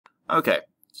Okay,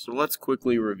 so let's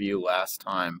quickly review last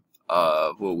time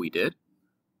of what we did,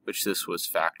 which this was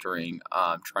factoring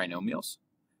trinomials.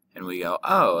 And we go,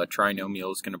 oh, a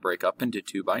trinomial is going to break up into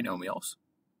two binomials.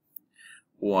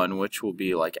 One which will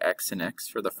be like x and x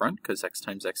for the front, because x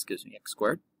times x gives me x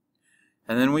squared.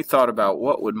 And then we thought about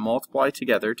what would multiply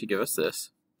together to give us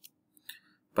this,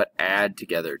 but add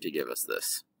together to give us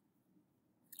this.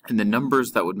 And the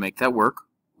numbers that would make that work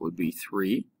would be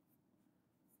 3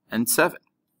 and 7.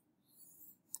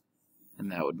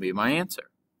 And that would be my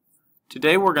answer.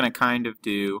 Today we're going to kind of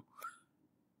do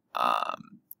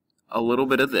a little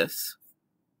bit of this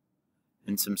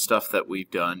and some stuff that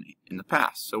we've done in the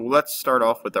past. So let's start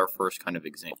off with our first kind of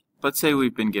example. Let's say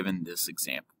we've been given this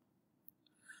example.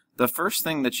 The first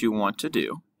thing that you want to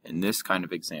do in this kind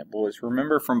of example is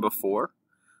remember from before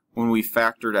when we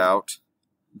factored out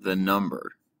the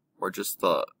number, or just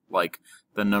the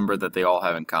number that they all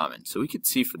have in common. So we could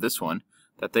see for this one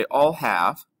that they all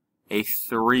have a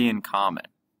 3 in common.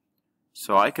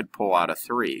 So I could pull out a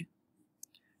 3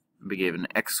 and be given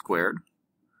x squared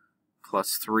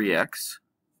plus 3x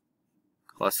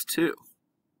plus 2.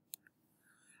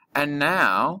 And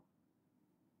now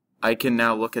I can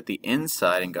now look at the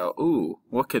inside and go, ooh,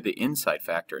 what could the inside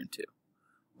factor into?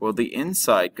 Well, the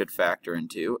inside could factor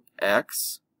into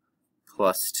x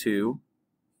plus 2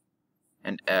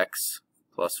 and x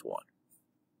plus 1.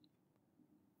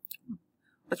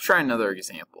 Let's try another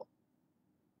example.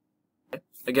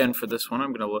 Again, for this one,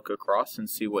 I'm going to look across and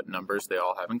see what numbers they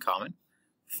all have in common.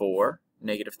 4,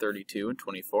 negative 32, and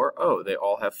 24. Oh, they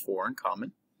all have 4 in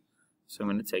common. So I'm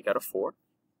going to take out a 4.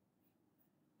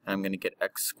 And I'm going to get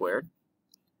x squared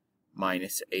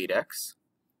minus 8x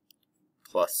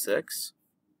plus 6.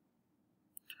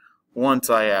 Once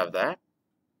I have that,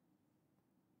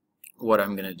 what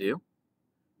I'm going to do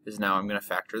is now I'm going to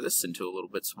factor this into a little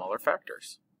bit smaller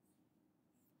factors.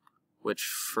 Which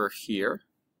for here,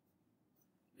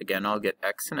 again, I'll get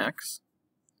x and x.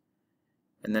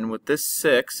 And then with this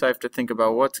 6, I have to think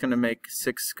about what's going to make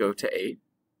 6 go to 8.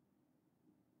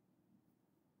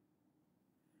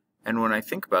 And when I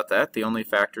think about that, the only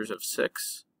factors of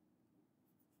 6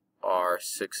 are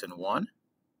 6 and 1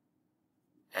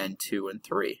 and 2 and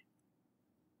 3.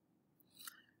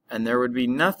 And there would be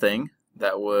nothing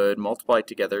that would multiply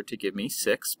together to give me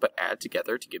 6, but add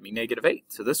together to give me negative 8.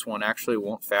 So this one actually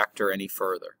won't factor any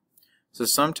further. So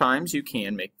sometimes you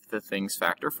can make the things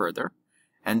factor further,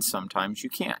 and sometimes you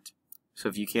can't. So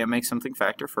if you can't make something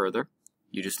factor further,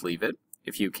 you just leave it.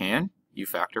 If you can, you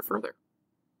factor further.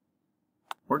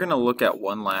 We're going to look at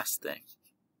one last thing.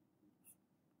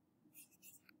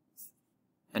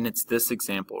 And it's this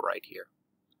example right here.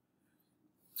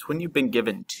 It's when you've been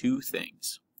given two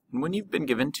things. And when you've been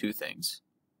given two things,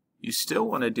 you still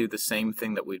want to do the same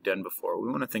thing that we've done before. We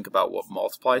want to think about what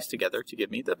multiplies together to give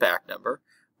me the back number,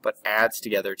 but adds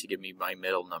together to give me my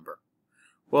middle number.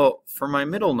 Well, for my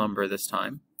middle number this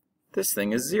time, this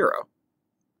thing is 0.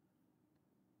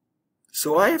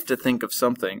 So I have to think of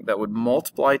something that would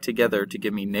multiply together to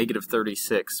give me negative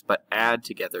 36, but add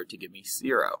together to give me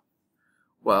 0.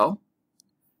 Well,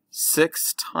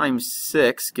 6 times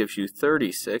 6 gives you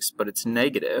 36, but it's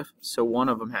negative, so one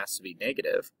of them has to be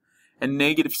negative. And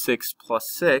negative 6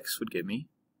 plus 6 would give me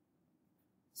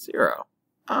 0.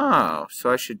 Oh,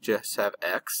 so I should just have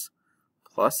x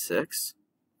plus 6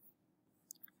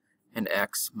 and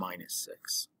x minus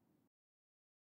 6.